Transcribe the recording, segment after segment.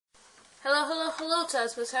Hello, hello, hello,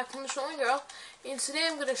 Tasmas. How come the Trolling Girl? And today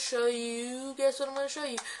I'm going to show you, guess what I'm going to show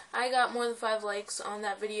you? I got more than 5 likes on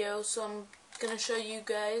that video, so I'm going to show you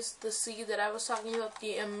guys the seed that I was talking about,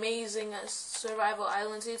 the amazing survival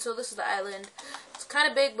island seed. So this is the island. It's kind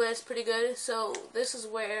of big, but it's pretty good. So this is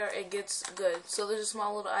where it gets good. So there's a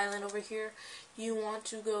small little island over here. You want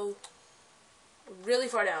to go really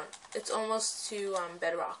far down. It's almost to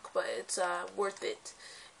bedrock, but it's worth it.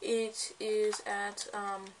 It is at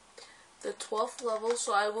the 12th level,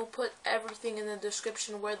 so I will put everything in the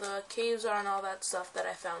description where the caves are and all that stuff that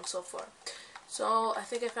I found so far. So I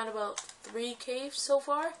think I found about 3 caves so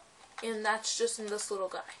far, and that's just in this little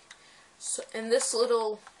guy. So in this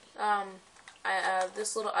little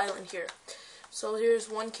island here. So here's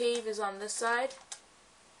one cave is on this side.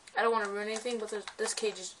 I don't want to ruin anything, but this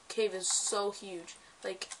cave is so huge.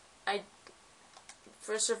 Like,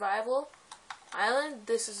 for survival island,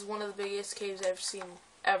 this is one of the biggest caves I've seen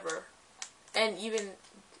ever. And even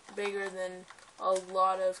bigger than a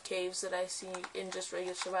lot of caves that I see in just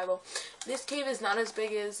regular survival. This cave is not as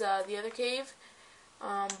big as the other cave,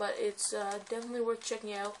 but it's definitely worth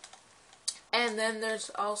checking out. And then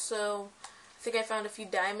there's also, I think I found a few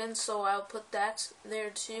diamonds, so I'll put that there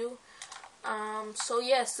too. So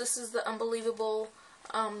yes, this is the unbelievable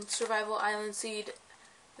survival island seed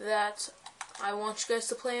that I want you guys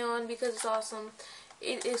to play on because it's awesome.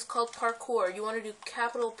 It is called Parkour. You want to do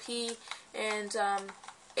capital P and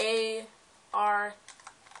A-R-K-O-U-R.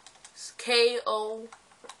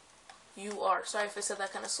 Sorry if I said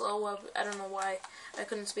that kind of slow. I don't know why I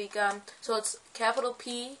couldn't speak. So it's capital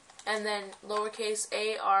P and then lowercase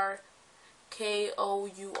A-R-K-O-U-R.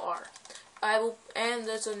 And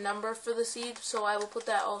there's a number for the seed, so I will put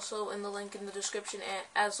that also in the link in the description,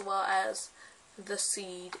 as well as the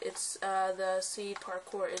seed. It's the seed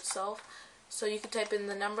Parkour itself. So you could type in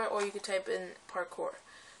the number or you could type in Parkour.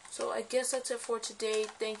 So I guess that's it for today.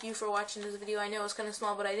 Thank you for watching this video. I know it's kind of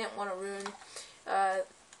small, but I didn't want to ruin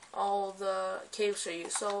all the caves for you.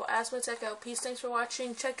 So as my tech out, peace. Thanks for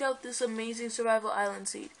watching. Check out this amazing survival island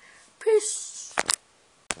seed. Peace.